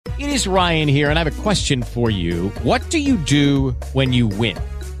It is Ryan here, and I have a question for you. What do you do when you win?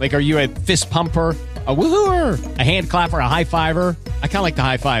 Like, are you a fist pumper, a woohooer, a hand clapper, a high fiver? I kind of like the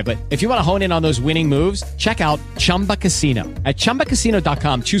high five, but if you want to hone in on those winning moves, check out Chumba Casino. At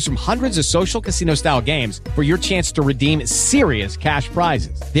ChumbaCasino.com, choose from hundreds of social casino-style games for your chance to redeem serious cash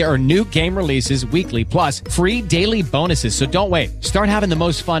prizes. There are new game releases weekly, plus free daily bonuses. So don't wait. Start having the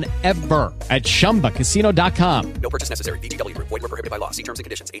most fun ever at ChumbaCasino.com. No purchase necessary. VGW. Void where prohibited by law. See terms and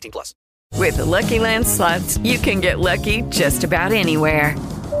conditions. 18+. With the Lucky Land Slots, you can get lucky just about anywhere.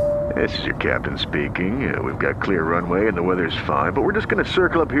 This is your captain speaking. We've got clear runway and the weather's fine, but we're just going to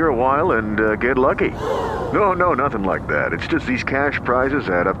circle up here a while and get lucky. No, nothing like that. It's just these cash prizes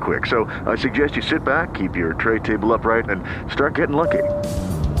add up quick. So I suggest you sit back, keep your tray table upright, and start getting lucky.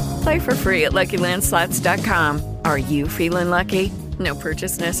 Play for free at LuckyLandSlots.com. Are you feeling lucky? No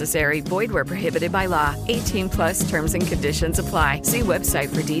purchase necessary. Void where prohibited by law. 18+ terms and conditions apply. See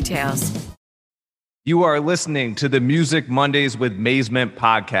website for details. You are listening to the Music Mondays with Mazement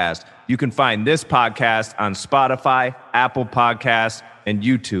podcast. You can find this podcast on Spotify, Apple Podcasts, and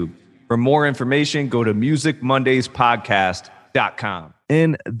YouTube. For more information, go to musicmondayspodcast.com.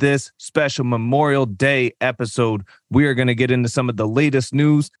 In this special Memorial Day episode, we are going to get into some of the latest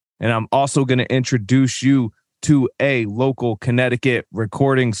news, and I'm also going to introduce you to a local Connecticut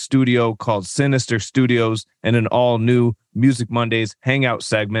recording studio called Sinister Studios and an all-new Music Mondays hangout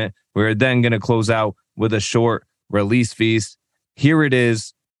segment. We're then going to close out with a short release feast. Here it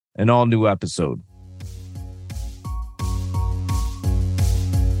is, an all-new episode.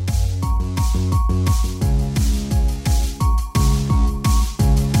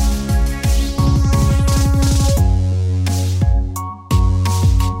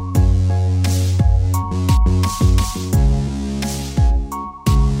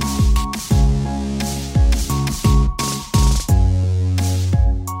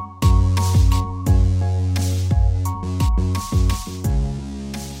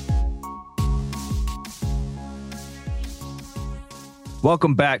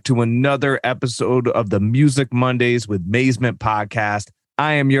 Welcome back to another episode of the Music Mondays with Mazement podcast.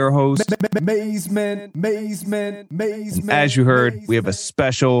 I am your host, Mazement. As you heard, we have a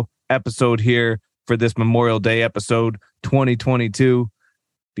special episode here for this Memorial Day episode 2022.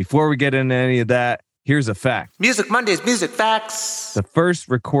 Before we get into any of that, here's a fact. Music Mondays, music facts. The first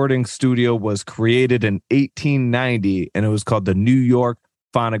recording studio was created in 1890, and it was called the New York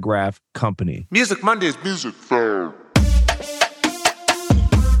Phonograph Company. Music Mondays, music facts.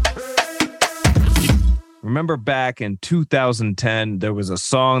 Remember back in 2010, there was a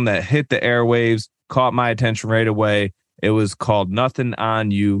song that hit the airwaves, caught my attention right away. It was called Nothing on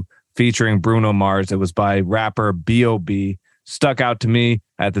You, featuring Bruno Mars. It was by rapper B.O.B. Stuck out to me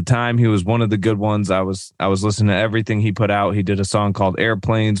at the time. He was one of the good ones. I was listening to everything he put out. He did a song called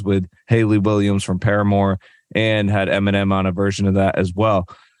Airplanes with Hayley Williams from Paramore and had Eminem on a version of that as well.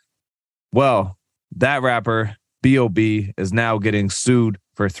 Well, that rapper, B.O.B., is now getting sued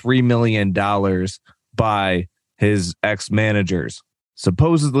for $3 million by his ex-managers.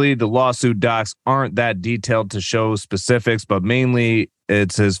 Supposedly, the lawsuit docs aren't that detailed to show specifics, but mainly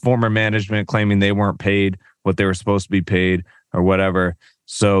it's his former management claiming they weren't paid what they were supposed to be paid or whatever.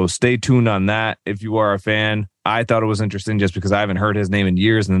 So stay tuned on that if you are a fan. I thought it was interesting just because I haven't heard his name in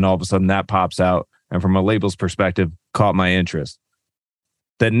years, and then all of a sudden that pops out, and from a label's perspective, caught my interest.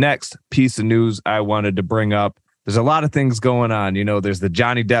 The next piece of news I wanted to bring up, there's a lot of things going on. You know, there's the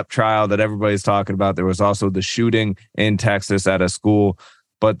Johnny Depp trial that everybody's talking about. There was also the shooting in Texas at a school.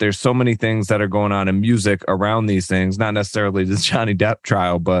 But there's so many things that are going on in music around these things, not necessarily the Johnny Depp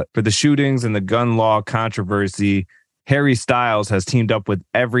trial, but for the shootings and the gun law controversy, Harry Styles has teamed up with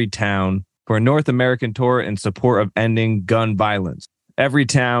Everytown for a North American tour in support of ending gun violence.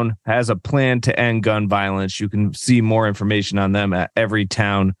 Everytown has a plan to end gun violence. You can see more information on them at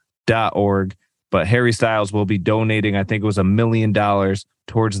everytown.org. But Harry Styles will be donating, I think it was $1 million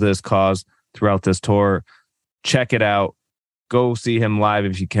towards this cause throughout this tour. Check it out. Go see him live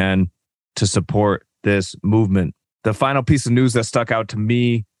if you can to support this movement. The final piece of news that stuck out to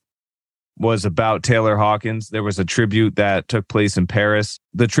me was about Taylor Hawkins. There was a tribute that took place in Paris.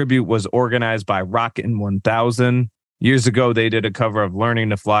 The tribute was organized by Rockin' 1000. Years ago, they did a cover of Learning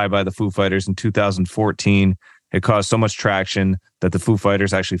to Fly by the Foo Fighters in 2014. It caused so much traction that the Foo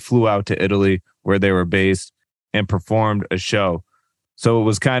Fighters actually flew out to Italy, where they were based, and performed a show. So it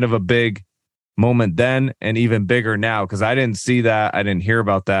was kind of a big moment then, and even bigger now, because I didn't see that. I didn't hear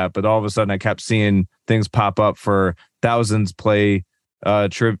about that. But all of a sudden, I kept seeing things pop up for thousands pay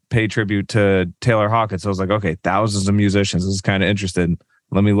tribute to Taylor Hawkins. So I was like, okay, thousands of musicians. This is kind of interesting.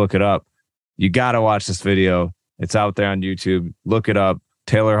 Let me look it up. You got to watch this video. It's out there on YouTube. Look it up.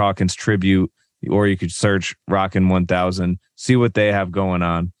 Taylor Hawkins tribute, or you could search Rockin' 1000, see what they have going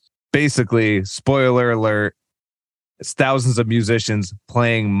on. Basically, spoiler alert, it's thousands of musicians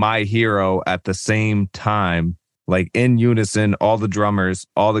playing My Hero at the same time, like in unison, all the drummers,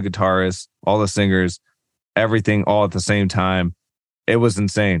 all the guitarists, all the singers, everything all at the same time. It was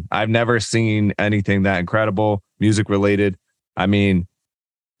insane. I've never seen anything that incredible, music related. I mean,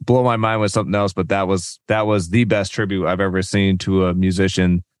 blow my mind with something else, but that was the best tribute I've ever seen to a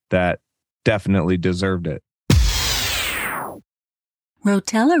musician that definitely deserved it.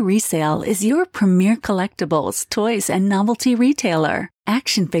 Rotella Resale is your premier collectibles, toys, and novelty retailer.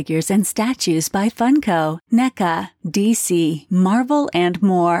 Action figures and statues by Funko, NECA, DC, Marvel, and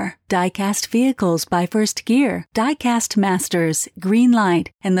more. Die-cast vehicles by First Gear, Die-cast Masters, Greenlight,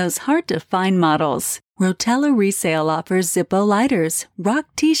 and those hard-to-find models. Rotella Resale offers Zippo lighters, rock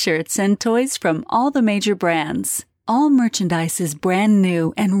t-shirts, and toys from all the major brands. All merchandise is brand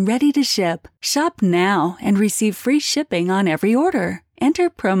new and ready to ship. Shop now and receive free shipping on every order.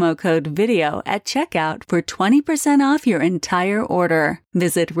 Enter promo code VIDEO at checkout for 20% off your entire order.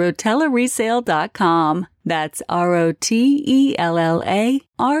 Visit RotellaResale.com. That's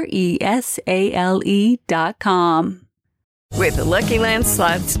RotellaResale.com. With the Lucky Land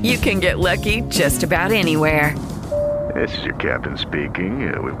Slots, you can get lucky just about anywhere. This is your captain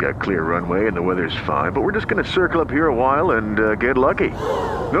speaking. We've got clear runway and the weather's fine, but we're just going to circle up here a while and get lucky.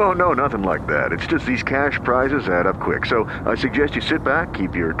 No, nothing like that. It's just these cash prizes add up quick. So I suggest you sit back,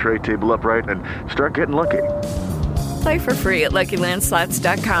 keep your tray table upright, and start getting lucky. Play for free at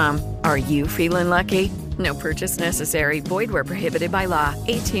LuckyLandSlots.com. Are you feeling lucky? No purchase necessary. Void where prohibited by law.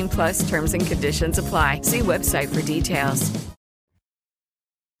 18 plus terms and conditions apply. See website for details.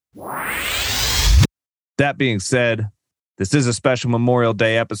 That being said, this is a special Memorial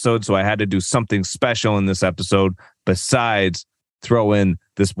Day episode, so I had to do something special in this episode besides throw in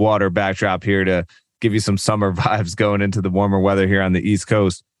this water backdrop here to give you some summer vibes going into the warmer weather here on the East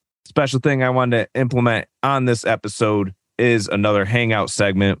Coast. Special thing I wanted to implement on this episode is another hangout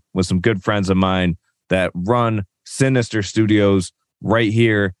segment with some good friends of mine that run Sinister Studios right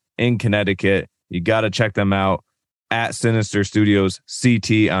here in Connecticut. You got to check them out at Sinister Studios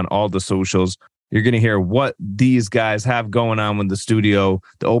CT on all the socials. You're going to hear what these guys have going on with the studio.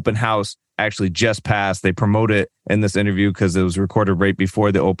 The open house actually just passed. They promote it in this interview because it was recorded right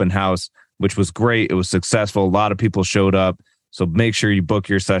before the open house, which was great. It was successful. A lot of people showed up. So make sure you book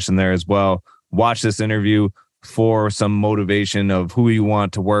your session there as well. Watch this interview for some motivation of who you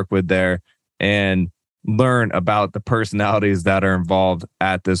want to work with there and learn about the personalities that are involved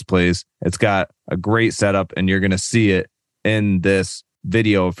at this place. It's got a great setup, and you're going to see it in this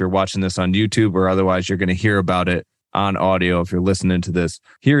video if you're watching this on YouTube, or otherwise you're going to hear about it on audio if you're listening to this.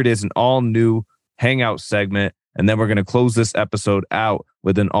 Here it is, an all new hangout segment, and then we're going to close this episode out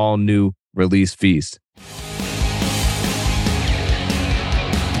with an all new release feast.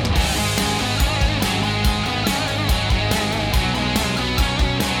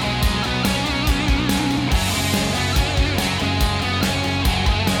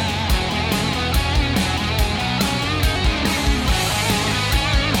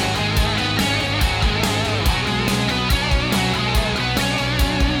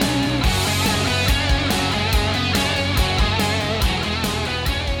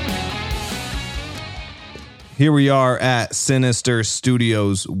 Here we are at Sinister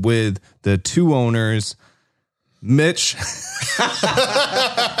Studios with the two owners, Mitch.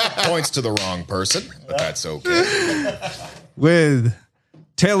 Points to the wrong person, but that's okay. With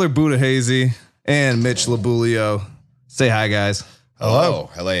Taylor Buttigieg and Mitch Labulio. Say hi, guys. Hello.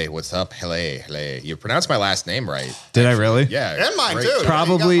 Hello. What's up? Hello. You pronounced my last name right. Did I really? Yeah. And mine great. too.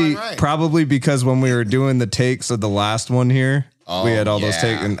 Probably because when we were doing the takes of the last one here, we had all those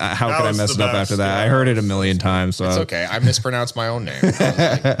takes. And how could I mess it up after that? I heard it a million times. So it's okay. I mispronounced my own name.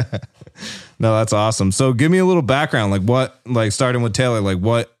 No, that's awesome. So give me a little background. Starting with Taylor,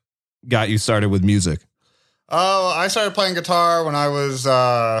 what got you started with music? Oh, I started playing guitar when I was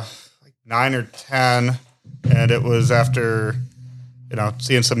 9 or 10. And it was after,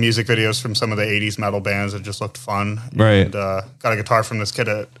 seeing some music videos from some of the 80s metal bands. It just looked fun. Right. And got a guitar from this kid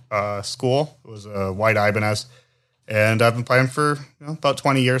at school. It was a white Ibanez. And I've been playing for about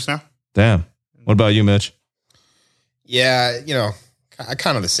 20 years now. Damn. What about you, Mitch? Yeah,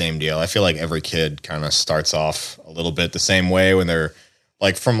 kind of the same deal. I feel like every kid kind of starts off a little bit the same way when they're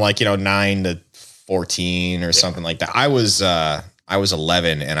from 9 to 14 or something like that. I was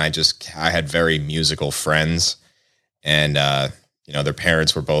 11 and I had very musical friends, and their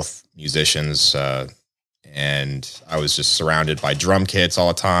parents were both musicians, and I was just surrounded by drum kits all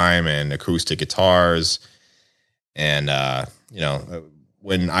the time and acoustic guitars. And,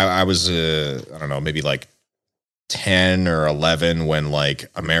 when I was, I don't know, maybe like 10 or 11 when like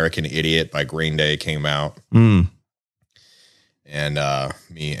American Idiot by Green Day came out. And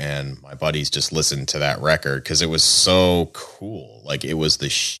me and my buddies just listened to that record because it was so cool. Like it was the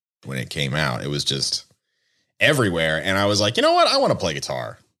shit when it came out. It was just everywhere. And I was like, you know what? I want to play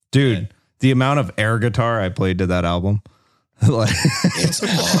guitar. Dude, the amount of air guitar I played to that album. Like, it's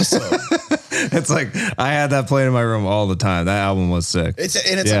awesome. It's like I had that playing in my room all the time. That album was sick. It's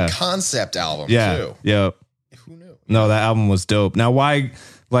a concept album too. Yeah. Who knew? No, that album was dope. Now, why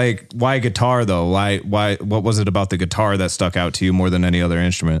guitar though? Why, what was it about the guitar that stuck out to you more than any other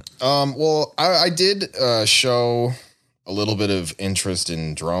instrument? Well, I did show a little bit of interest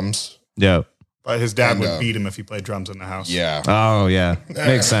in drums. Yeah. But his dad would beat him if he played drums in the house. Yeah. Oh yeah.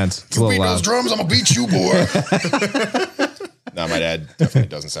 Makes sense. It's you beat those drums, I'm gonna beat you, boy. No, my dad definitely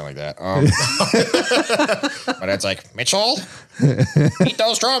doesn't sound like that. My dad's like, Mitchell, beat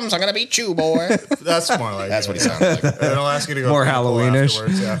those drums. I'm going to beat you, boy. That's more like That's what he sounds like. And I'll ask you to go more Halloweenish.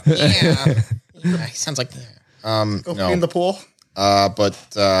 Yeah. He sounds like that. Go in the pool. But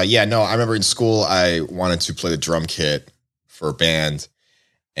I remember in school I wanted to play the drum kit for a band,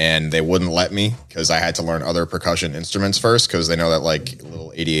 and they wouldn't let me because I had to learn other percussion instruments first because they know that like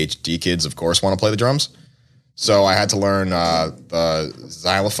little ADHD kids, of course, want to play the drums. So I had to learn the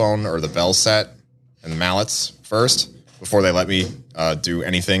xylophone or the bell set and the mallets first before they let me do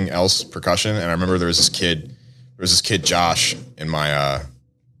anything else percussion. And I remember there was this kid Josh in my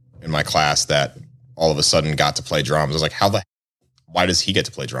class that all of a sudden got to play drums. I was like, why does he get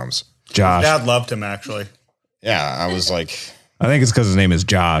to play drums? Josh. Dad loved him actually. Yeah, I was like, I think it's because his name is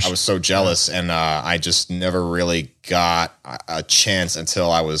Josh. I was so jealous, and I just never really got a chance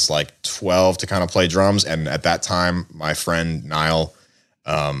until I was like 12 to kind of play drums. And at that time, my friend Niall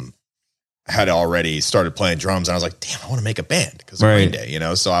had already started playing drums, and I was like, damn, I want to make a band because of Green Day, you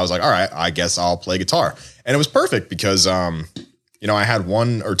know? So I was like, all right, I guess I'll play guitar. And it was perfect because, I had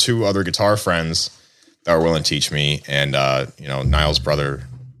one or two other guitar friends that were willing to teach me, and, Niall's brother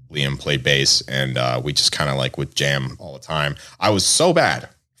Liam played bass, and we just kind of like would jam all the time. I was so bad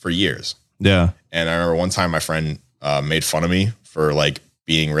for years. Yeah. And I remember one time my friend made fun of me for like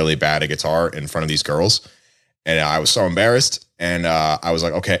being really bad at guitar in front of these girls. And I was so embarrassed. And I was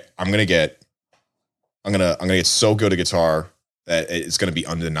like, okay, I'm gonna get so good at guitar that it's gonna be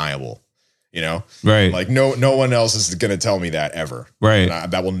undeniable. You know? Right. Like no one else is gonna tell me that ever. Right.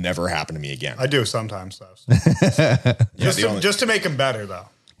 And that will never happen to me again. I do sometimes though. Just to make him better though.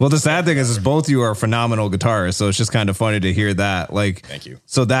 Well, the sad thing is both of you are phenomenal guitarists, so it's just kind of funny to hear that. Like, thank you.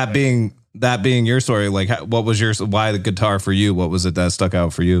 So that being your story, like, what was why the guitar for you? What was it that stuck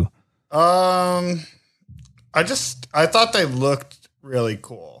out for you? I thought they looked really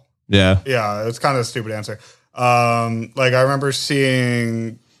cool. Yeah. Yeah, it's kind of a stupid answer. Like I remember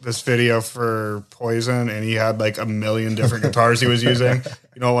seeing this video for Poison, and he had like a million different guitars he was using.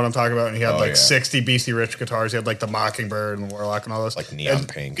 You know what I'm talking about? And he had 60 BC Rich guitars. He had like the Mockingbird and the Warlock and all those. Like neon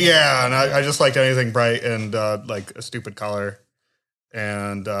pink. Yeah, and I just liked anything bright and like a stupid color.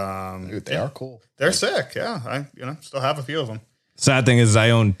 And dude, they are cool. They're sick. Yeah, I still have a few of them. Sad thing is I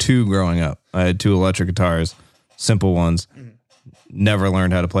owned two growing up. I had two electric guitars, simple ones. Never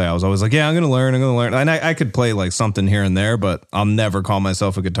learned how to play. I was always like, yeah, I'm going to learn. And I could play like something here and there, but I'll never call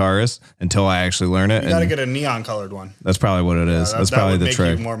myself a guitarist until I actually learn it. You got to get a neon colored one. That's probably what it is. That's probably the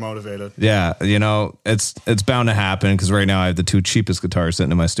trick. Make you more motivated. Yeah. It's bound to happen because right now I have the two cheapest guitars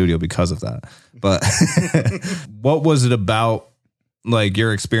sitting in my studio because of that. But what was it about like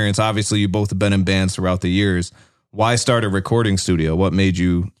your experience? Obviously you both have been in bands throughout the years. Why start a recording studio? What made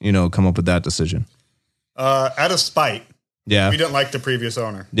you, come up with that decision? Out of spite. Yeah. We didn't like the previous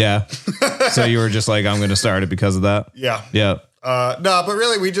owner. Yeah. So you were just like, I'm going to start it because of that? Yeah. Yeah. No, but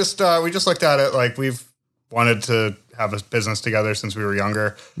really we just looked at it like we've wanted to have a business together since we were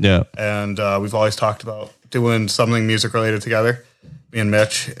younger. Yeah. And we've always talked about doing something music related together, me and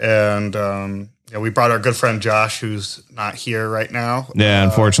Mitch. And we brought our good friend Josh, who's not here right now. Yeah,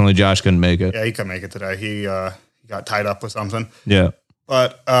 unfortunately Josh couldn't make it. Yeah, he couldn't make it today. He got tied up with something. Yeah.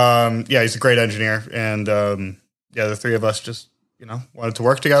 But he's a great engineer, and the three of us just wanted to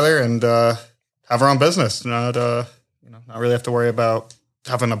work together and have our own business. Not really have to worry about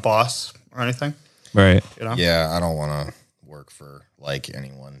having a boss or anything. Right. Yeah, I don't want to work for like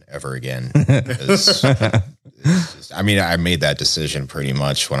anyone ever again. I made that decision pretty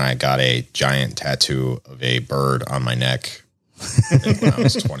much when I got a giant tattoo of a bird on my neck when I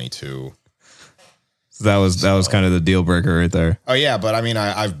was 22. So that was kind of the deal breaker right there. Oh yeah, but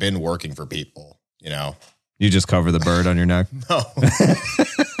I've been working for people, You just cover the bird on your neck? No.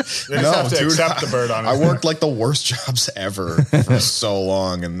 They just have to accept the bird on it. I worked like the worst jobs ever for so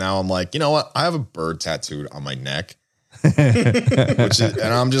long. And now I'm like, you know what? I have a bird tattooed on my neck. And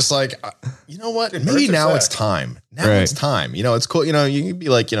I'm just like, you know what? Maybe now it's time. Now it's time. You know, it's cool. You know, you can be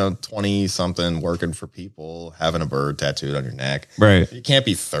like, 20 something working for people, having a bird tattooed on your neck. Right. You can't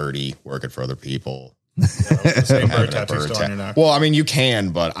be 30 working for other people. The same bird tattoo still on your neck. Well, I mean, you can,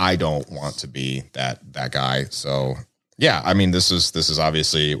 but I don't want to be that guy. So yeah, I mean, this is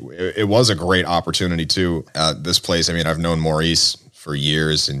obviously, it was a great opportunity too. This place, I mean, I've known Maurice for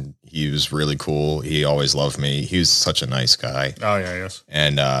years and he was really cool. He always loved me. He was such a nice guy. Oh yeah, yes.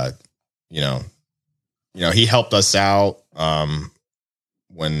 And he helped us out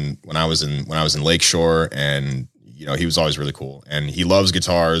when I was in Lakeshore, and he was always really cool. And he loves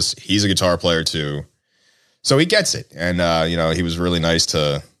guitars. He's a guitar player too, so he gets it. And he was really nice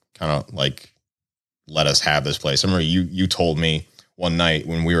to kind of like let us have this place. I remember you told me one night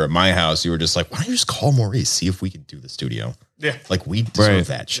when we were at my house, you were just like, why don't you just call Maurice, see if we could do the studio? Yeah. Like, we deserve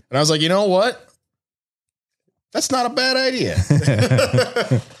that shit. And I was like, you know what? That's not a bad idea.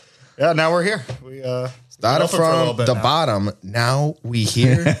 Yeah, now we're here. We started from the bottom. Now we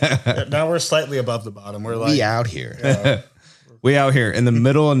here. Now we're slightly above the bottom. We're like, we out here. We out here in the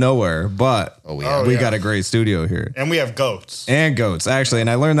middle of nowhere, but we got a great studio here. And we have goats. Actually.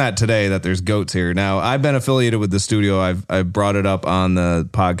 And I learned that today, that there's goats here. Now, I've been affiliated with the studio. I've brought it up on the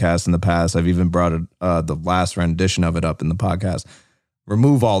podcast in the past. I've even brought it, the last rendition of it up in the podcast.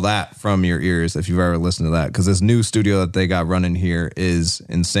 Remove all that from your ears if you've ever listened to that, because this new studio that they got running here is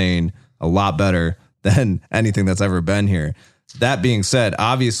insane. A lot better than anything that's ever been here. That being said,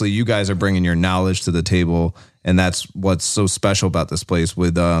 obviously you guys are bringing your knowledge to the table, and that's what's so special about this place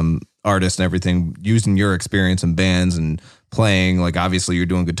with artists and everything, using your experience in bands and playing. Like, obviously you're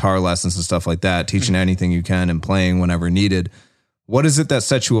doing guitar lessons and stuff like that, teaching anything you can and playing whenever needed. What is it that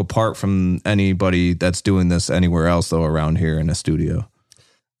sets you apart from anybody that's doing this anywhere else, though, around here in a studio?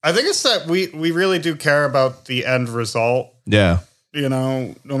 I think it's that we really do care about the end result. Yeah.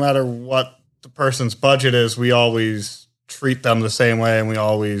 No matter what the person's budget is, we always treat them the same way, and we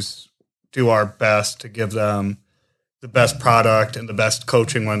always do our best to give them the best product and the best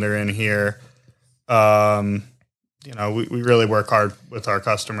coaching when they're in here. We really work hard with our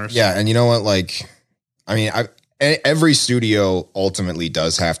customers. Yeah, and you know what? Like, I mean, every studio ultimately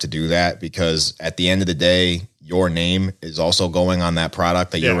does have to do that, because at the end of the day, your name is also going on that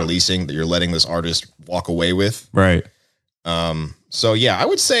product that you're releasing, that you're letting this artist walk away with. Right. So yeah, I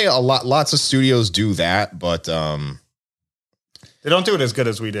would say lots of studios do that, but they don't do it as good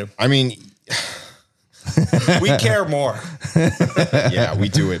as we do. I mean, we care more. Yeah, we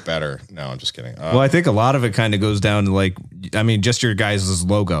do it better. No, I'm just kidding. Well, I think a lot of it kind of goes down to, like, I mean, just your guys'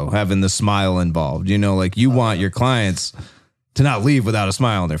 logo, having the smile involved. Like, you want your clients to not leave without a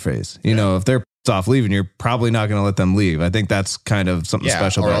smile on their face. If they're off leaving, you're probably not going to let them leave. I think that's kind of something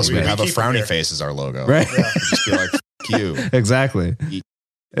special. Or else we have a frowny face as our logo, right? Yeah. Just be like, F you. Exactly.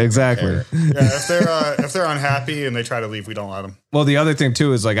 Exactly. Yeah, if they're unhappy and they try to leave, we don't let them. Well, the other thing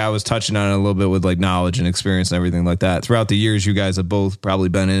too is, like, I was touching on it a little bit with, like, knowledge and experience and everything like that. Throughout the years, you guys have both probably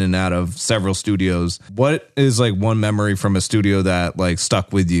been in and out of several studios. What is, like, one memory from a studio that, like,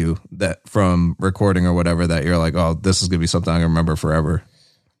 stuck with you, that from recording or whatever, that you're like, oh, this is gonna be something I'm gonna remember forever?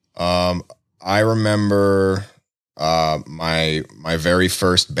 I remember my very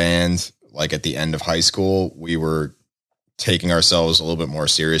first band, like at the end of high school, we were taking ourselves a little bit more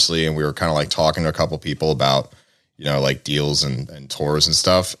seriously, and we were kind of like talking to a couple people about, like deals and tours and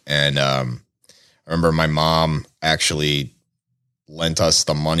stuff. And I remember my mom actually lent us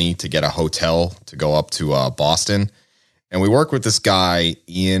the money to get a hotel to go up to Boston. And we worked with this guy,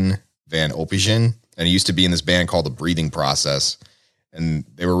 Ian Van Oppigen, and he used to be in this band called The Breathing Process. And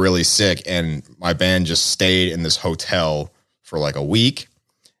they were really sick, and my band just stayed in this hotel for like a week.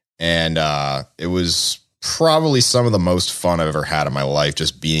 And it was probably some of the most fun I've ever had in my life,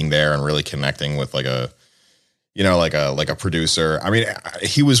 just being there and really connecting with like a producer. I mean,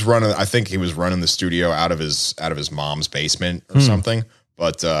 I think he was running the studio out of his mom's basement or something.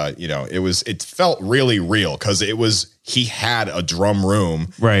 But it felt really real, because he had a drum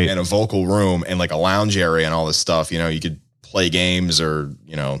room, right, and a vocal room and like a lounge area and all this stuff. You could play games or,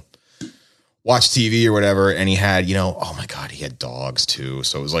 watch TV or whatever. And he had, oh my God, he had dogs too.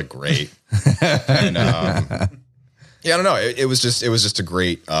 So it was like great. And, I don't know. It was just a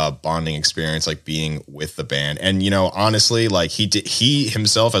great bonding experience, like being with the band. And, honestly, like he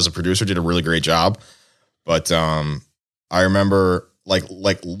himself as a producer did a really great job. But I remember like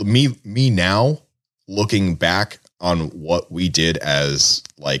me now looking back on what we did as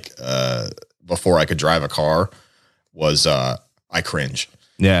like before I could drive a car was I cringe.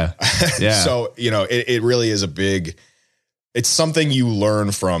 Yeah. So, it really is it's something you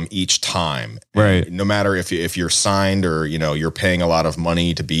learn from each time. Right. And no matter if you're signed or, you're paying a lot of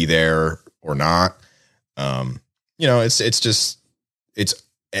money to be there or not. And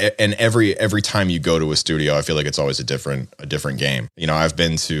every time you go to a studio, I feel like it's always a different game. I've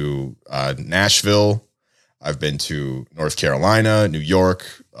been to Nashville, I've been to North Carolina, New York,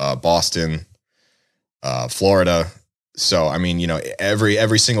 Boston, Florida. So, I mean,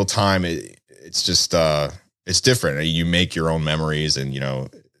 every single time it's just, it's different. You make your own memories and,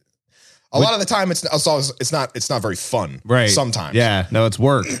 a lot of the time it's not very fun. Right. Sometimes. Yeah. No, it's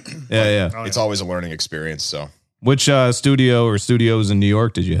work. Yeah. It's always a learning experience. So which studio or studios in New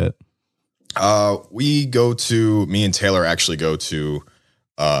York did you hit? Me and Taylor actually go to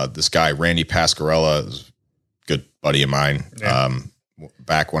this guy, Randy Pascarella, good buddy of mine. Yeah.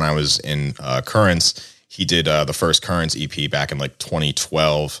 Back when I was in Currents, he did the first Currents EP back in like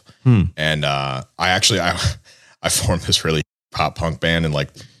 2012. And I formed this really pop punk band in like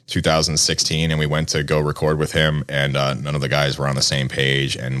 2016, and we went to go record with him, and none of the guys were on the same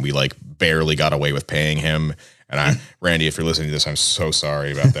page, and we like barely got away with paying him. And Randy, if you're listening to this, I'm so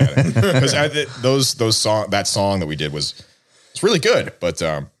sorry about that. Because that song that we did was really good, but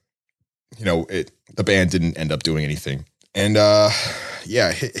the band didn't end up doing anything. And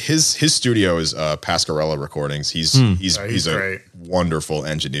his studio is Pascarella Recordings. He's a wonderful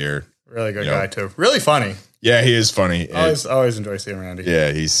engineer. Really good guy too. Really funny. Yeah, he is funny. Always enjoy seeing Randy.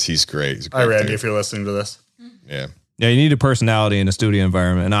 Yeah, he's great. He's a great Hi, Randy, dude. if you're listening to this. Yeah. Yeah, you need a personality in a studio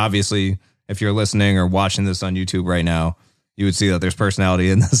environment. And obviously, if you're listening or watching this on YouTube right now, you would see that there's personality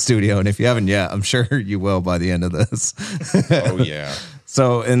in the studio. And if you haven't yet, I'm sure you will by the end of this. Oh, yeah.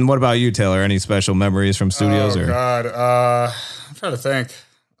 So, and what about you, Taylor? Any special memories from studios? God. I'm trying to think.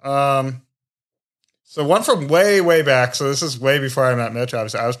 So one from way, way back. So this is way before I met Mitch.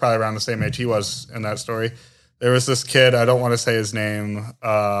 Obviously, I was probably around the same age he was in that story. There was this kid. I don't want to say his name.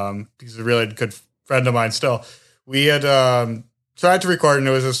 He's a really good friend of mine still. We had tried to record, and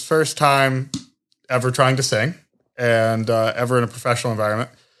it was his first time ever trying to sing and ever in a professional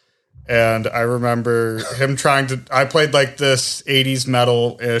environment. And I remember him I played like this 80s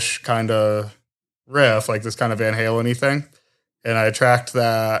metal-ish kind of riff, like this kind of Van Halen-y thing. And I tracked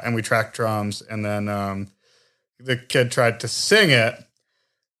that, and we tracked drums. And then the kid tried to sing it,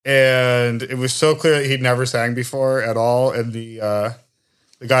 and it was so clear that he'd never sang before at all. And the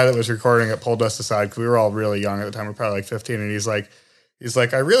guy that was recording it pulled us aside because we were all really young at the time. We were probably like 15. And he's like,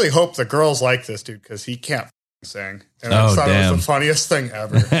 I really hope the girls like this dude because he can't sing. And I thought it was the funniest thing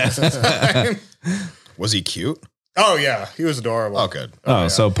ever. Was he cute? Oh, yeah. He was adorable. Oh, good. Oh, yeah.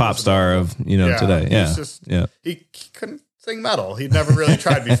 So pop star of, today. Yeah. He couldn't sing metal. He'd never really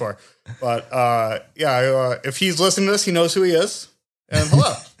tried before. But, if he's listening to this, he knows who he is. And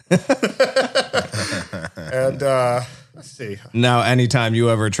hello. And let's see. Now, anytime you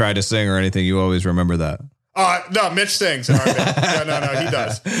ever try to sing or anything, you always remember that. No, Mitch sings in our band. No, he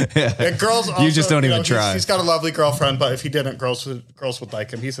does. Yeah. And girls also, you just don't even try. He's got a lovely girlfriend, but if he didn't, girls would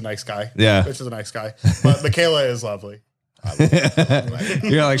like him. He's a nice guy. Yeah. Mitch is a nice guy. But Michaela is lovely.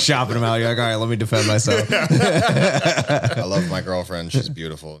 You're like shopping him out. You're like, all right, let me defend myself. I love my girlfriend. She's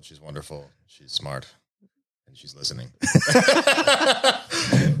beautiful. She's wonderful. She's smart. And she's listening.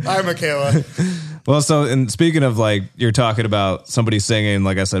 Hi, Michaela. Well, so, and speaking of like, you're talking about somebody singing,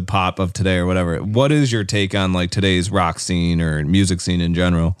 like I said, pop of today or whatever. What is your take on like today's rock scene or music scene in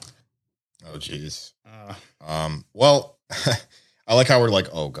general? Oh, geez. Well, I like how we're like,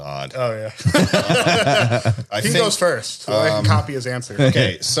 oh, God. Oh, yeah. He goes first, so I can copy his answer.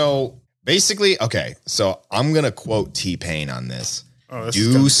 Okay, so basically, so I'm going to quote T-Pain on this.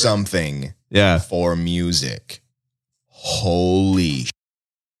 Do something for music. Holy shit.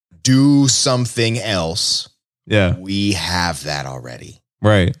 Do something else. Yeah. We have that already.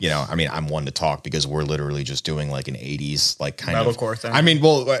 Right. I mean, I'm one to talk because we're literally just doing like an 80s, like kind of metalcore thing. I mean,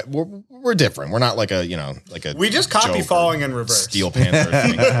 well, we're different. We're not like a, we just copy Falling in Reverse. Steel Panther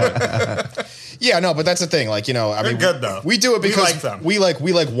thing. Yeah, no, but that's the thing. Like, I mean, good though. We do it because we like them.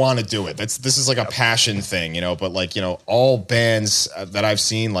 we want to do it. This is like a passion thing, but like, all bands that I've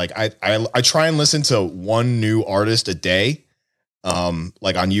seen, like I try and listen to one new artist a day.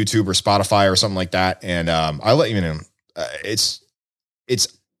 Like on YouTube or Spotify or something like that. And I let you know, it's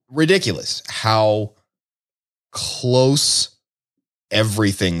ridiculous how close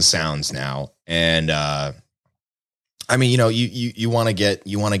everything sounds now. And I mean, you want to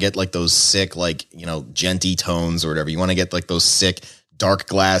get like those sick, like, genty tones or whatever. You want to get like those sick dark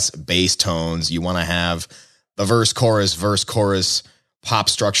glass bass tones. You want to have the verse chorus, pop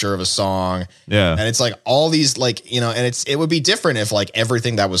structure of a song. Yeah. And it's like all these like, you know, and it would be different if like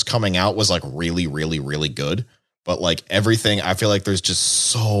everything that was coming out was like really, really, really good. But like everything, I feel like there's just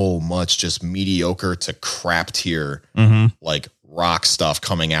so much just mediocre to crap tier, like rock stuff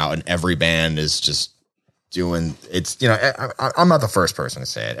coming out, and every band is just doing it's, you know, I'm not the first person to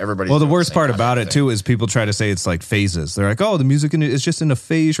say it. Everybody. Well, the worst part about it too is people try to say it's like phases. They're like, oh, the music is just in a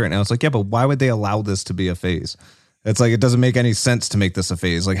phase right now. It's like, yeah, but why would they allow this to be a phase? It's like, it doesn't make any sense to make this a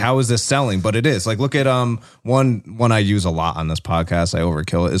phase. Like, how is this selling? But it is. Like, look at one I use a lot on this podcast. I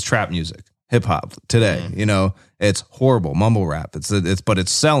overkill it is trap music, hip hop today. You know, it's horrible mumble rap. But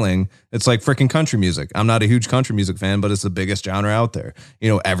it's selling. It's like freaking country music. I'm not a huge country music fan, but it's the biggest genre out there. You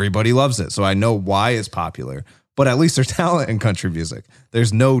know, everybody loves it, so I know why it's popular. But at least there's talent in country music.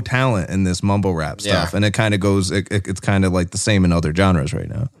 There's no talent in this mumble rap stuff, and it kind of goes. It's kind of like the same in other genres right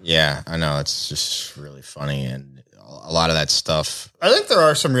now. Yeah, I know. It's just really funny, and a lot of that stuff. I think there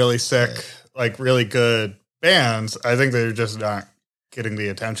are some really sick, like really good bands. I think they're just not getting the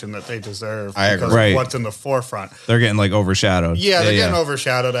attention that they deserve. I agree. Because of what's in the forefront. They're getting like overshadowed. Yeah, they're getting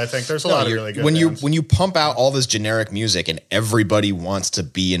overshadowed. I think there's a lot of really good bands. When you pump out all this generic music and everybody wants to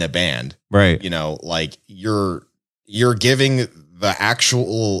be in a band, right? You know, like you're giving the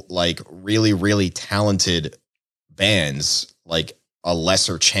actual like really, really talented bands like a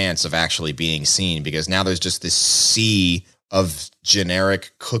lesser chance of actually being seen, because now there's just this sea of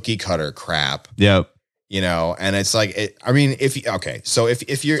generic cookie cutter crap. Yep. You know, and it's like, if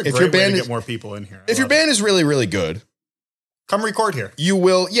your band get more people in here, if your band is really, really good, come record here. You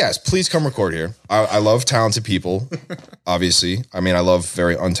will, yes, please come record here. I love talented people, obviously. I mean, I love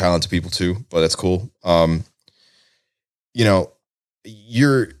very untalented people too, but that's cool. You know,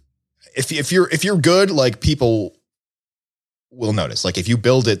 if you're good, like people will notice. Like if you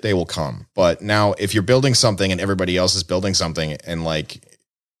build it, they will come. But now, if you're building something and everybody else is building something, and like.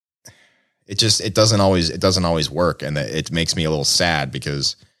 It doesn't always work, and it makes me a little sad,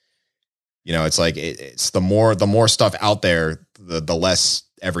 because, you know, it's like it's the more stuff out there, the less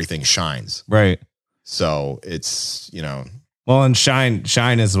everything shines. Right. So it's, you know. Well, and shine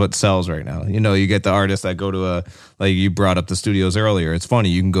is what sells right now. You know, you get the artists that go to like you brought up the studios earlier. It's funny.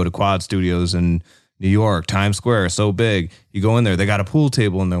 You can go to Quad Studios in New York, Times Square, so big. You go in there, they got a pool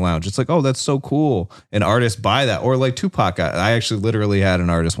table in their lounge. It's like, oh, that's so cool. And artists buy that. Or like Tupac I actually literally had an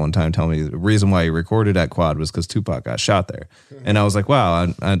artist one time tell me the reason why he recorded at Quad was because Tupac got shot there. And I was like,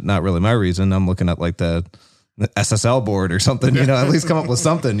 wow, not really my reason. I'm looking at like the SSL board or something, you know, at least come up with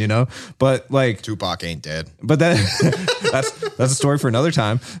something, you know, but like Tupac ain't dead, but that's a story for another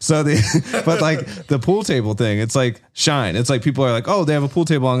time. So but like the pool table thing, it's like shine. It's like people are like, oh, they have a pool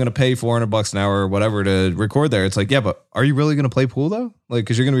table, I'm going to pay $400 an hour or whatever to record there. It's like, yeah, but are you really going to play pool though? Like,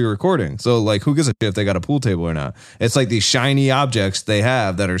 cause you're going to be recording. So like, who gives a shit if they got a pool table or not? It's like these shiny objects they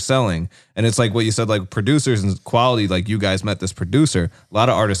have that are selling. And it's like what you said, like producers and quality, like you guys met this producer. A lot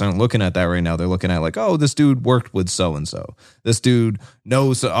of artists aren't looking at that right now. They're looking at like, oh, this dude worked with so-and-so. This dude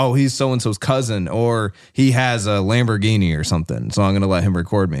knows, oh, he's so-and-so's cousin, or he has a Lamborghini or something. So I'm going to let him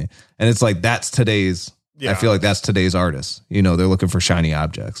record me. And it's like, that's today's, I feel like that's today's artists. You know, they're looking for shiny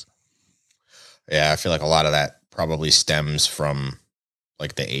objects. Yeah. I feel like a lot of that probably stems from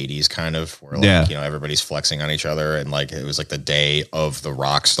like the 80s kind of, where like, you know, everybody's flexing on each other, and like it was like the day of the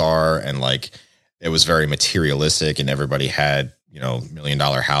rock star, and like it was very materialistic, and everybody had, you know, $1 million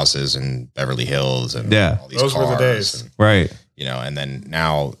houses in Beverly Hills, and all these those cars, were the days, and, right? You know, and then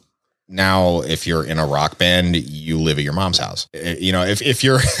now if you're in a rock band, you live at your mom's house. You know, if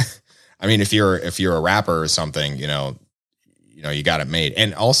you're I mean, if you're a rapper or something, you know, you got it made.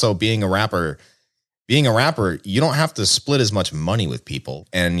 And also being a rapper, you don't have to split as much money with people.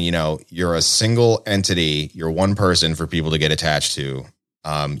 And, you know, you're a single entity. You're one person for people to get attached to.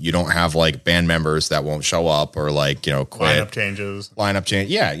 You don't have like band members that won't show up, or like, you know, quit. Lineup change.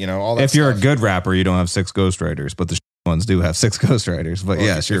 Yeah. You know, all that If you're a good rapper, you don't have 6 ghostwriters, but the ones do have 6 ghostwriters. But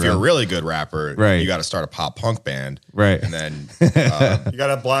well, if you're a really good rapper, right, you got to start a pop punk band. Right. And then you got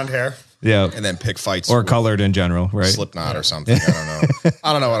to have blonde hair. Yeah. And then pick fights. Or colored in general, right? Slipknot or something. I don't know.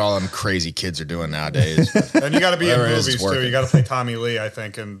 I don't know what all them crazy kids are doing nowadays. And you got to be in movies too. You got to play Tommy Lee, I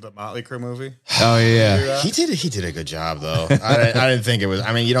think, in the Motley Crue movie. Oh yeah. He did a good job though. I didn't think it was,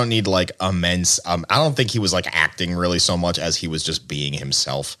 I mean, you don't need like immense, I don't think he was like acting really so much as he was just being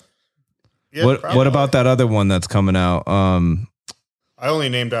himself. Yeah, what about that other one that's coming out? I only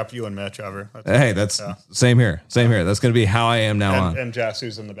named after you and Mitch ever. That's same here. Same here. That's going to be How I Am Now On. And Jess,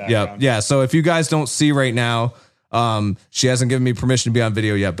 who's in the background. Yeah. So if you guys don't see right now, she hasn't given me permission to be on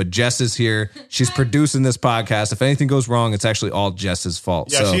video yet, but Jess is here. She's producing this podcast. If anything goes wrong, it's actually all Jess's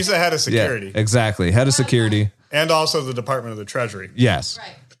fault. Yeah, she's the head of security. Yeah, exactly. Head of security. And also the Department of the Treasury. Yes.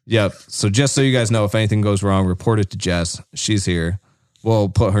 Right. Yep. So just so you guys know, if anything goes wrong, report it to Jess. She's here. We'll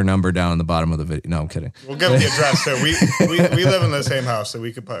put her number down in the bottom of the video. No, I'm kidding. We'll give the address too. We live in the same house, so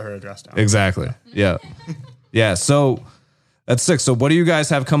we could put her address down. Exactly. Yeah. Yeah. So that's sick. So what do you guys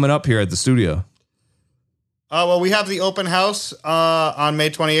have coming up here at the studio? Well, we have the open house on May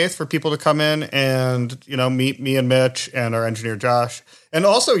 28th for people to come in and, meet me and Mitch and our engineer Josh, and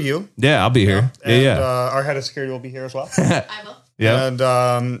also you. Yeah, I'll be here. And, yeah. Our head of security will be here as well. I will. Yeah. And,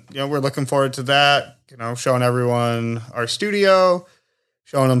 we're looking forward to that, showing everyone our studio,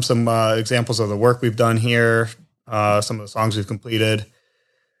 showing them some examples of the work we've done here, some of the songs we've completed,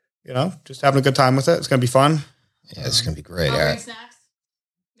 just having a good time with it. It's going to be fun. Yeah, it's going to be great. Bring snacks.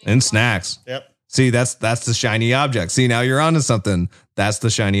 And snacks. Yep. See, that's the shiny object. See, now you're onto something. That's the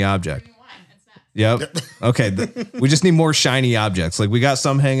shiny object. Yep. Okay. We just need more shiny objects. Like we got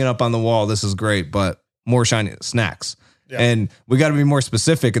some hanging up on the wall. This is great, but more shiny snacks. Yeah. And we got to be more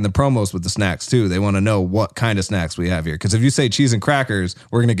specific in the promos with the snacks too. They want to know what kind of snacks we have here. Because if you say cheese and crackers,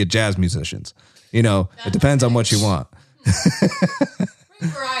 we're going to get jazz musicians. It depends on what you want. Bring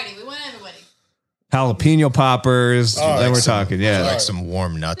variety. We want everybody. Jalapeno poppers. Then we're talking. Yeah. Like some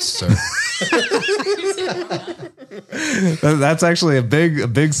warm nuts, sir. That's actually a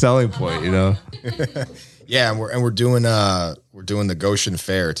big selling point, Yeah, and we're doing the Goshen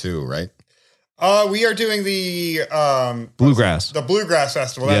Fair too, right? We are doing the Bluegrass. The Bluegrass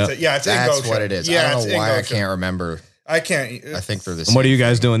Festival. That's it. Yeah, it's in Goshen. That's what it is. Yeah, I don't know why I can't remember. I can't. I think they're the same. And what are you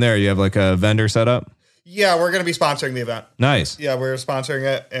guys doing there? You have like a vendor set up? Yeah, we're going to be sponsoring the event. Nice. Yeah, we're sponsoring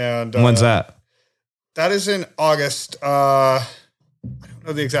it. And when's that? That is in August. I don't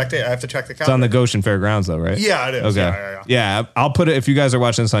know the exact date. I have to check the calendar. It's on the Goshen Fairgrounds though, right? Yeah, it is. Okay. Yeah, I'll put it, if you guys are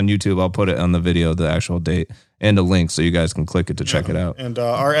watching this on YouTube, I'll put it on the video, the actual date and a link so you guys can click it to check it out. And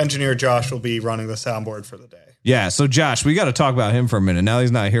our engineer Josh will be running the soundboard for the day. Yeah, so Josh, we got to talk about him for a minute. Now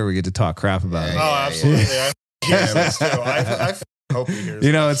he's not here, we get to talk crap about him. Oh, absolutely. I hope he hears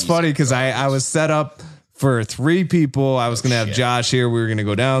it's funny because I was set up for 3 people. I was going to have Josh here. We were going to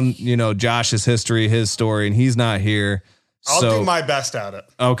go down, Josh's history, his story, and he's not here. I'll do my best at it.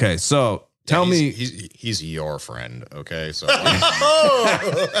 Okay, so tell me. He's your friend, okay? So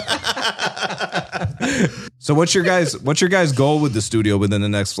So what's your guys' goal with the studio within the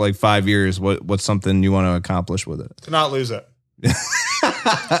next 5 years? What's something you want to accomplish with it? To not lose it.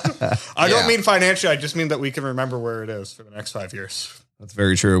 I don't mean financially. I just mean that we can remember where it is for the next 5 years. That's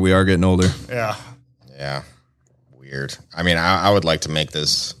very true. We are getting older. Yeah. Yeah. Weird. I mean, I would like to make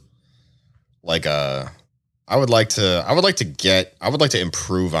this like a. I would like to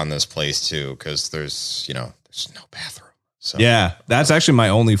improve on this place too, because there's no bathroom. So yeah, that's actually my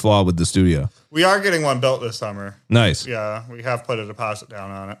only flaw with the studio. We are getting one built this summer. Nice. Yeah, we have put a deposit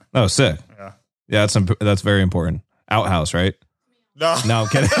down on it. Oh, sick. Yeah, that's very important. Outhouse, right? No, I'm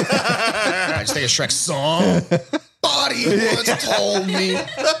kidding. I just think a Shrek song. Body once told me.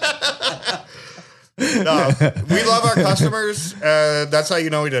 No, we love our customers. That's how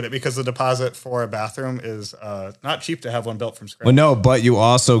we did it, because the deposit for a bathroom is not cheap to have one built from scratch. Well, no, but you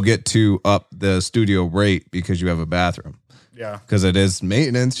also get to up the studio rate because you have a bathroom. Yeah, because it is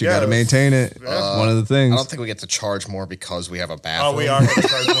maintenance. You got to maintain it. That's one of the things. I don't think we get to charge more because we have a bathroom. Oh, we are going to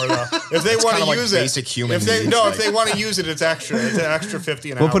charge more though. If they want to use it, basic human if they want to use it, it's extra. It's an extra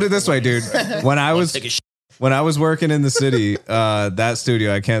 $50 an hour. We'll put it this way, dude. When I was working in the city, that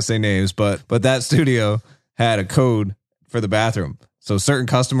studio, I can't say names, but that studio had a code for the bathroom. So certain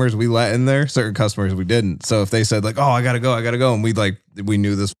customers we let in there, certain customers we didn't. So if they said oh, I gotta go, and we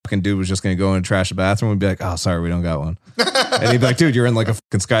knew this fucking dude was just gonna go and trash the bathroom, we'd be like, oh, sorry, we don't got one. And he'd be like, dude, you're in a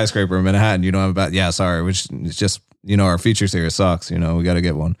fucking skyscraper in Manhattan, you don't have a bath. Yeah, sorry, it's just our features here, it sucks. We got to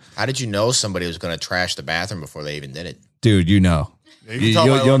get one. How did you know somebody was gonna trash the bathroom before they even did it? Dude, you'll know. You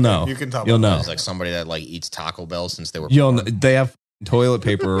can tell. You'll know. It's like somebody that eats Taco Bell since they were. They have toilet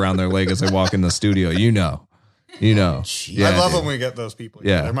paper around their leg as they walk in the studio. I love when we get those people.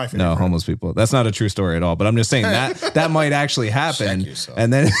 Yeah, they're my favorite. No, homeless people. That's not a true story at all. But I'm just saying that might actually happen,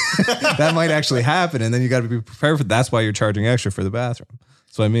 and then that might actually happen, and then you got to be prepared for. That's why you're charging extra for the bathroom.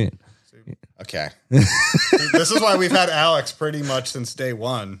 That's what I mean. Okay. This is why we've had Alex pretty much since day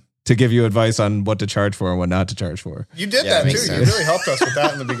one. To give you advice on what to charge for and what not to charge for. You did that too. Sense. You really helped us with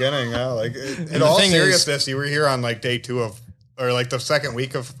that in the beginning. Yeah, in all seriousness, you were here on day 2 of, or the second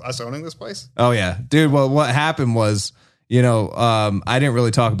week of us owning this place. Oh yeah, dude. Well, what happened was, I didn't really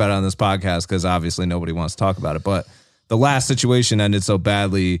talk about it on this podcast because obviously nobody wants to talk about it. But the last situation ended so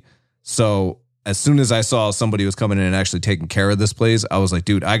badly. So as soon as I saw somebody was coming in and actually taking care of this place, I was like,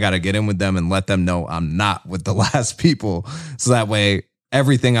 dude, I got to get in with them and let them know I'm not with the last people. So that way,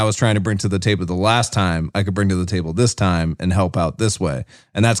 everything I was trying to bring to the table the last time, I could bring to the table this time and help out this way.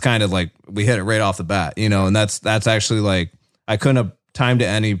 And that's kind of like, we hit it right off the bat, you know, and that's actually like, I couldn't have timed it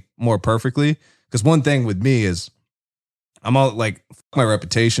any more perfectly. Because one thing with me is I'm all like, my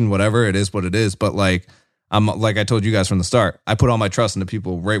reputation, whatever, it is what it is. But like, I'm like I told you guys from the start, I put all my trust into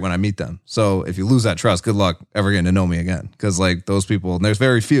people right when I meet them. So if you lose that trust, good luck ever getting to know me again. Because like those people, and there's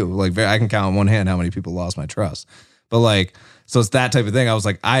very few, like I can count on one hand how many people lost my trust. But like, so it's that type of thing. I was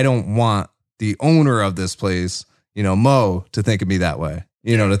like, I don't want the owner of this place, you know, Mo, to think of me that way,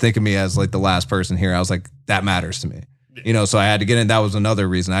 you know, to think of me as like the last person here. I was like, that matters to me, you know, so I had to get in. That was another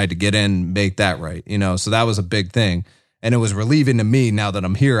reason I had to get in, make that right, you know, so that was a big thing. And it was relieving to me now that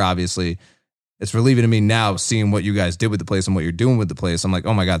I'm here, obviously. It's relieving to me now seeing what you guys did with the place and what you're doing with the place. I'm like,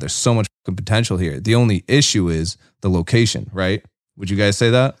 oh my God, there's so much potential here. The only issue is the location, right? Would you guys say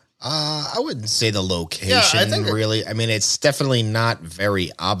that? I wouldn't say the location really. I mean, it's definitely not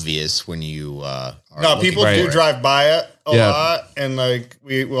very obvious when you people do drive by it a lot, and like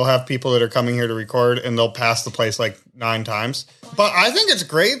we will have people that are coming here to record and they'll pass the place like 9 times. But I think it's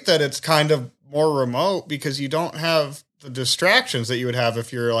great that it's kind of more remote because you don't have the distractions that you would have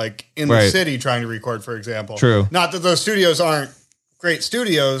if you're like in the city trying to record, for example. True. Not that those studios aren't great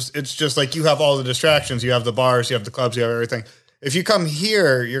studios. It's just like you have all the distractions. You have the bars, you have the clubs, you have everything. If you come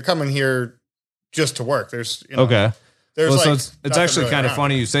here, you're coming here just to work. There's, you know, there's so it's actually kind of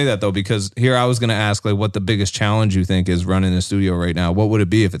funny you say that though, because here I was going to ask like what the biggest challenge you think is running a studio right now. What would it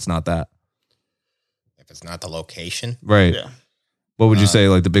be if it's not that? If it's not the location? Right. Yeah. What would you say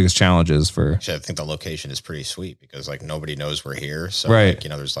like the biggest challenges for? Actually, I think the location is pretty sweet because like nobody knows we're here. So like, you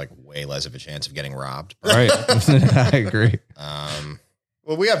know, there's like way less of a chance of getting robbed. Right. I agree.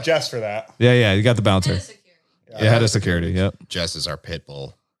 Well, we have Jess for that. Yeah. You got the bouncer. Head of security. Yep. Jess is our pit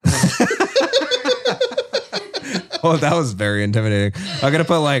bull. Oh, that was very intimidating. I'm gonna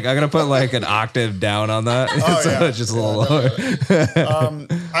put like an octave down on that. So just a little lower.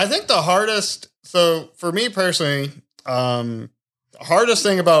 I think the hardest. So for me personally, hardest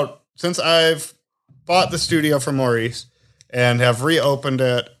thing about since I've bought the studio from Maurice and have reopened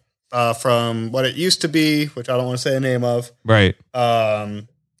it from what it used to be, which I don't want to say the name of, right,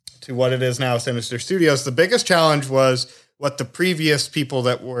 to what it is now, Sinister Studios. The biggest challenge was what the previous people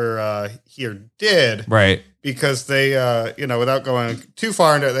that were here did, right? Because they, without going too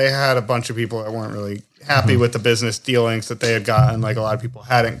far into it, they had a bunch of people that weren't really happy with the business dealings that they had gotten. Like a lot of people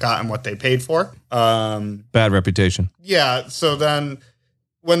hadn't gotten what they paid for. Bad reputation. Yeah. So then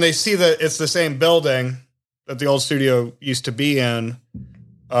when they see that it's the same building that the old studio used to be in,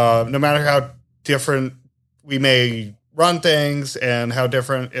 no matter how different we may run things and how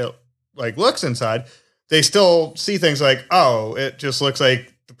different it like looks inside, they still see things like, oh, it just looks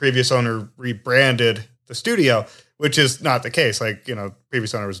like the previous owner rebranded the studio, which is not the case. Like, you know,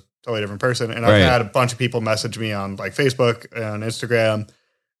 previous owner was a totally different person. And I've had a bunch of people message me on like Facebook and Instagram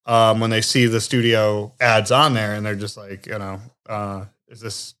when they see the studio ads on there and they're just like, you know, is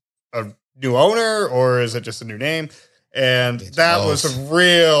this a new owner or is it just a new name? And that was a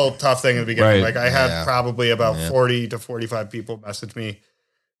real tough thing in the beginning. Like I had probably about 40 to 45 people message me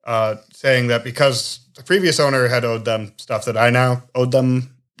saying that because the previous owner had owed them stuff that I now owed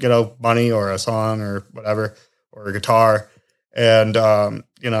them, you know, money or a song or whatever, or a guitar. And,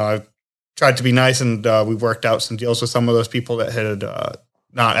 I tried to be nice and we worked out some deals with some of those people that had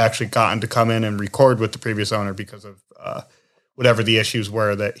not actually gotten to come in and record with the previous owner because of whatever the issues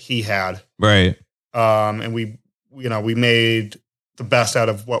were that he had. Right. And we made the best out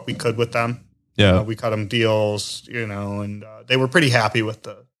of what we could with them. Yeah. We cut them deals, and they were pretty happy with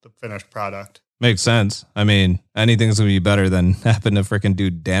the finished product. Makes sense. I mean, anything's going to be better than having to freaking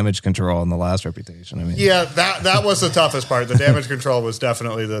do damage control in the last Reputation. I mean, yeah, that was the toughest part. The damage control was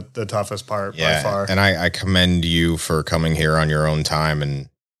definitely the toughest part by far. And I commend you for coming here on your own time and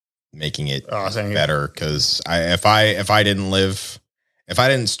making it better. Because if I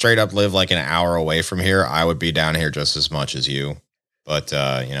didn't straight up live like an hour away from here, I would be down here just as much as you. But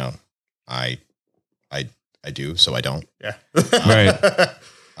I do, so I don't. Yeah, right.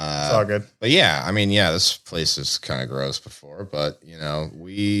 It's all good. But yeah, I mean, this place is kind of gross before, but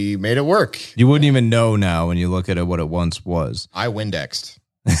we made it work. You wouldn't even know now when you look at it what it once was. I Windexed.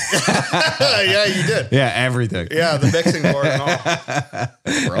 Yeah, you did. Yeah, everything. Yeah, the mixing board and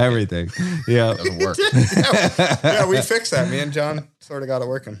all. Everything. Yeah. It doesn't work. Yeah, we fixed that. Me and John sort of got it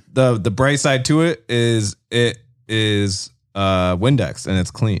working. The bright side to it is Windex and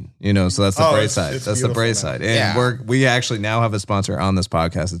it's clean, so that's the bright side. That's the bright side. And we actually now have a sponsor on this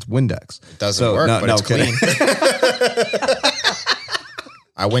podcast. It's Windex. It doesn't work, but it's clean.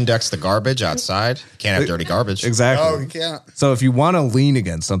 I Windex the garbage outside. Can't have dirty garbage. Exactly. Oh, you can't. So if you want to lean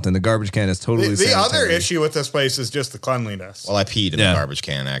against something, the garbage can is totally The other sanitary. issue with this place is just the cleanliness. Well, I peed in the garbage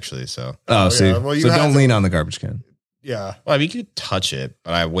can actually. So. Oh, see. yeah. Well, you so have don't to- lean on the garbage can. Yeah. Well, I mean, you could touch it,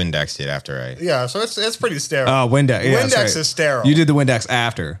 but I Windexed it after I. Yeah, so it's pretty sterile. Oh, Windex. Yeah, that's Windex right. is sterile. You did the Windex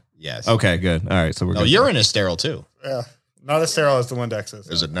after. Yes. Okay, good. All right, so we're No, good. urine is sterile too. Yeah. Not as sterile as the Windex is.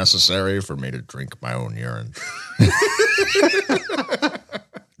 Is it necessary for me to drink my own urine?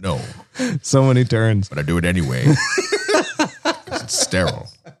 No, So many turns. but I do it anyway. 'Cause it's sterile.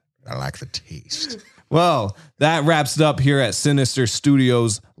 I like the taste. Well, that wraps it up here at Sinister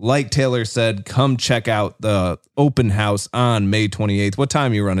Studios. Like Taylor said, come check out the open house on May 28th. What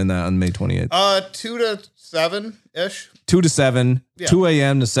time are you running that on May 28th? 2 to 7-ish. 2 to 7, Yeah. 2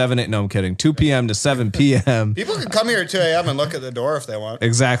 a.m. to 7. No, I'm kidding. 2 p.m. to 7 p.m. People can come here at 2 a.m. and look at the door if they want.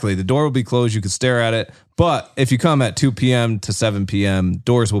 Exactly. The door will be closed. You can stare at it. But if you come at 2 p.m. to 7 p.m.,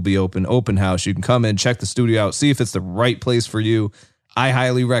 doors will be open. Open house. You can come in, check the studio out, see if it's the right place for you. I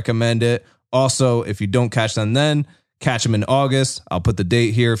highly recommend it. Also, if you don't catch them then, catch them in August. I'll put the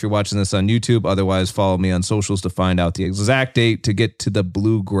date here if you're watching this on YouTube. Otherwise, follow me on socials to find out the exact date to get to the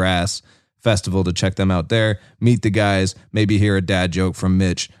Bluegrass Festival to check them out there. Meet the guys. Maybe hear a dad joke from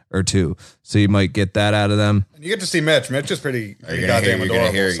Mitch or two. So you might get that out of them. And you get to see Mitch. Mitch is pretty You're goddamn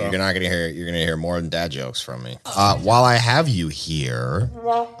adorable. You're not gonna hear. You're gonna hear more than dad jokes from me. While I have you here,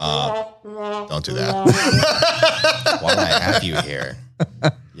 don't do that. While I have you here,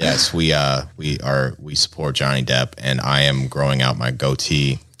 yes, we support Johnny Depp, and I am growing out my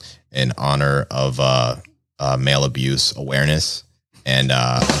goatee in honor of male abuse awareness. And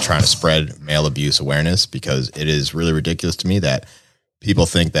I'm trying to spread male abuse awareness because it is really ridiculous to me that people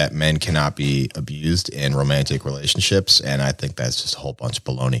think that men cannot be abused in romantic relationships. And I think that's just a whole bunch of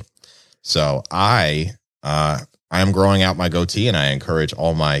baloney. So I am growing out my goatee, and I encourage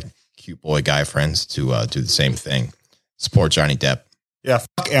all my cute boy guy friends to do the same thing. Support Johnny Depp. Yeah,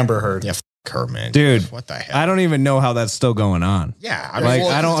 fuck Amber Heard. Yeah, fuck her, man. Dude, what the hell? I don't even know how that's still going on. Yeah,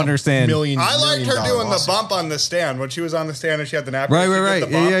 I don't understand. I liked her doing the bump on the stand when she was on the stand and she had the napkin. Right. She did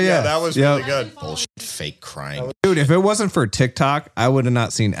the bump. Yeah. That was really good. Bullshit, fake crying. Dude, if it wasn't for TikTok, I would have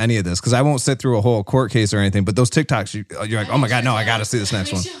not seen any of this because I won't sit through a whole court case or anything. But those TikToks, you're like, oh my God, no, I got to see this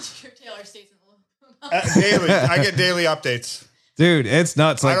next one. Daily. I get daily updates. Dude, it's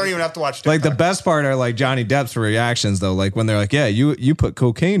nuts. I don't even have to watch TikTok. Like the best part are like Johnny Depp's reactions though. Like when they're like, yeah, you put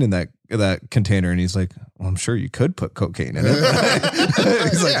cocaine in that container. And he's like, well, I'm sure you could put cocaine in it.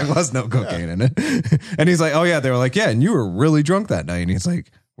 He's like, there was no cocaine in it. And he's like, oh yeah. They were like, yeah. And you were really drunk that night. And he's like,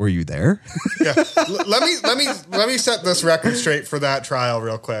 were you there? Yeah. Let me set this record straight for that trial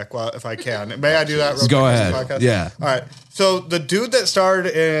real quick. Well, if I can. May I do that real quick? Go on this ahead. podcast? Yeah. All right. So the dude that starred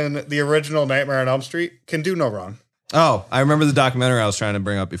in the original Nightmare on Elm Street can do no wrong. Oh, I remember the documentary I was trying to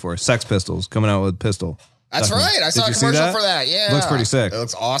bring up before. Sex Pistols coming out with Pistol. That's right. I saw a commercial for that. Yeah. Looks pretty sick. It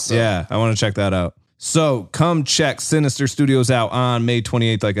looks awesome. Yeah, I want to check that out. So come check Sinister Studios out on May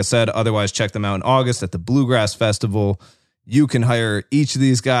 28th, like I said. Otherwise, check them out in August at the Bluegrass Festival. You can hire each of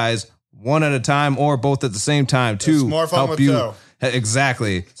these guys one at a time or both at the same time to It's more fun help with you. two.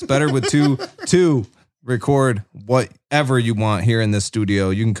 Exactly. It's better with two. Two, record whatever you want here in this studio.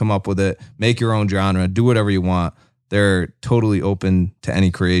 You can come up with it, make your own genre, do whatever you want. They're totally open to any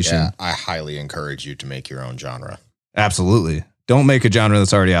creation. Yeah, I highly encourage you to make your own genre. Absolutely. Don't make a genre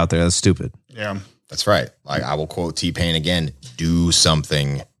that's already out there. That's stupid. Yeah. That's right. Like I will quote T-Pain again. Do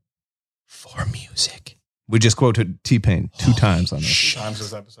something for music. We just quoted T-Pain 2 times on this. Times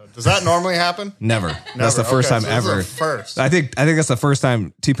this episode. Does that normally happen? Never. That's the first time Okay, so this is ever. the first. I think that's the first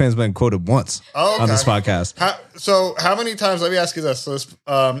time T-Pain's been quoted once on this podcast. How many times? Let me ask you this: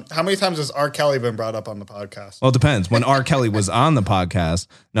 how many times has R. Kelly been brought up on the podcast? Well, it depends. When R. Kelly was on the podcast,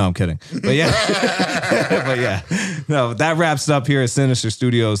 no, I'm kidding. But yeah, but yeah, no, that wraps it up here at Sinister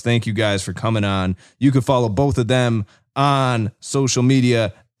Studios. Thank you guys for coming on. You can follow both of them on social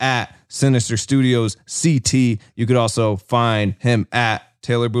media at Sinister Studios CT. You could also find him at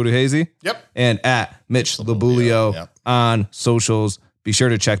Taylor Budahese. Yep. And at Mitch Labulio on socials. Be sure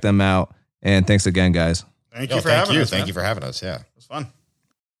to check them out. And thanks again, guys. Thank you for having us. Thank you for having us. Yeah. It was fun.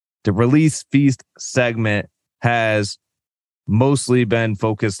 The Release Feast segment has mostly been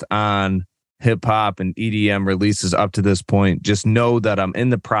focused on hip hop and EDM releases up to this point. Just know that I'm in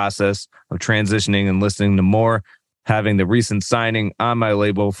the process of transitioning and listening to more. Having the recent signing on my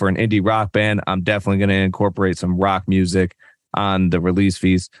label for an indie rock band, I'm definitely going to incorporate some rock music on the Release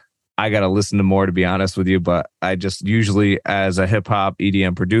Feast. I got to listen to more, to be honest with you, but I just usually, as a hip hop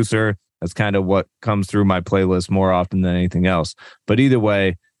EDM producer, that's kind of what comes through my playlist more often than anything else. But either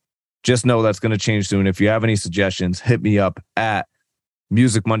way, just know that's going to change soon. If you have any suggestions, hit me up at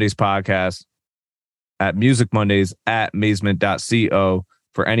Music Mondays podcast at musicmondays@mazement.co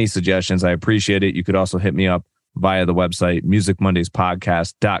for any suggestions. I appreciate it. You could also hit me up via the website,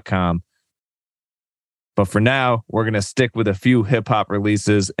 musicmondayspodcast.com. But for now, we're going to stick with a few hip-hop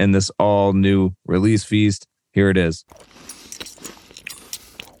releases in this all-new release feast. Here it is.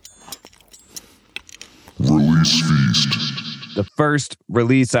 Release feast. The first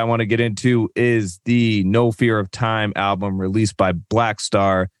release I want to get into is the No Fear of Time album released by Black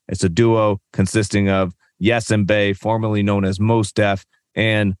Star. It's a duo consisting of Yes and Bey, formerly known as Mos Def,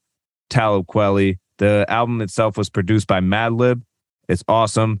 and Talib Kweli. The album itself was produced by Madlib. It's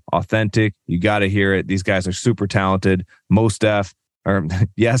awesome, authentic. You got to hear it. These guys are super talented. Mos Def, or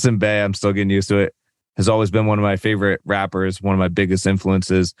Yes and Bey, I'm still getting used to it, has always been one of my favorite rappers, one of my biggest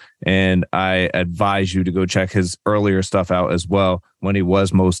influences. And I advise you to go check his earlier stuff out as well when he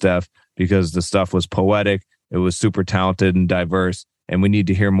was Mos Def, because the stuff was poetic. It was super talented and diverse. And we need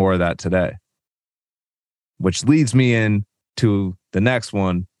to hear more of that today. Which leads me in to the next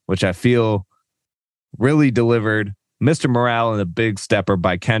one, which I feel really delivered. Mr. Morale and the Big Stepper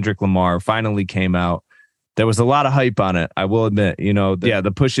by Kendrick Lamar finally came out. There was a lot of hype on it, I will admit. You know, the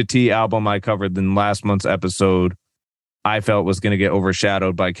Pusha T album I covered in last month's episode, I felt was going to get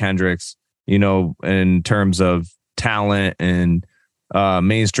overshadowed by Kendrick's, you know, in terms of talent and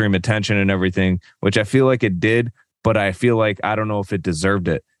mainstream attention and everything, which I feel like it did, but I feel like I don't know if it deserved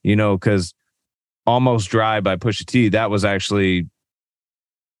it, you know, because Almost Dry by Pusha T, that was actually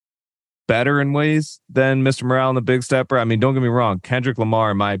better in ways than Mr. Morale and the Big Stepper. I mean, don't get me wrong, Kendrick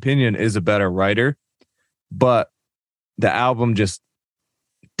Lamar, in my opinion, is a better writer. But the album just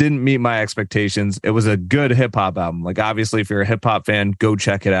didn't meet my expectations. It was a good hip hop album. Like, obviously, if you're a hip hop fan, go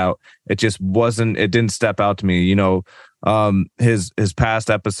check it out. It just wasn't, it didn't step out to me. You know, his past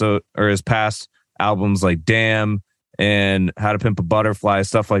episode or his past albums like Damn and How to Pimp a Butterfly,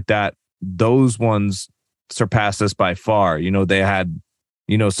 stuff like that, those ones surpassed this by far. You know, they had,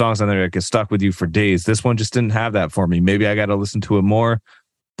 you know, songs on there that get stuck with you for days. This one just didn't have that for me. Maybe I got to listen to it more.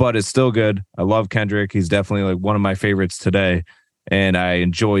 But it's still good. I love Kendrick. He's definitely like one of my favorites today. And I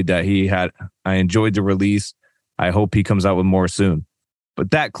enjoyed that I enjoyed the release. I hope he comes out with more soon. But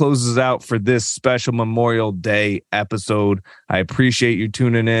that closes out for this special Memorial Day episode. I appreciate you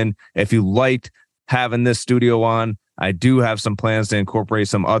tuning in. If you liked having this studio on, I do have some plans to incorporate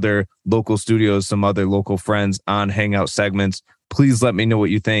some other local studios, some other local friends on Hangout segments. Please let me know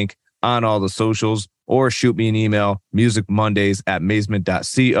what you think on all the socials, or shoot me an email,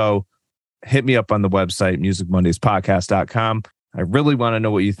 musicmondays@mazement.co. Hit me up on the website, musicmondayspodcast.com. I really want to know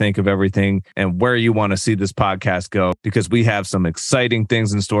what you think of everything and where you want to see this podcast go, because we have some exciting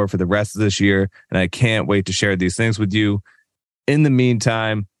things in store for the rest of this year, and I can't wait to share these things with you. In the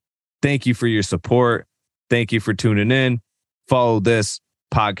meantime, thank you for your support. Thank you for tuning in. Follow this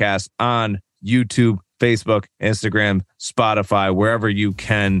podcast on YouTube, Facebook, Instagram, Spotify, wherever you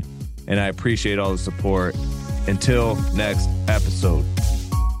can. And I appreciate all the support. Until next episode.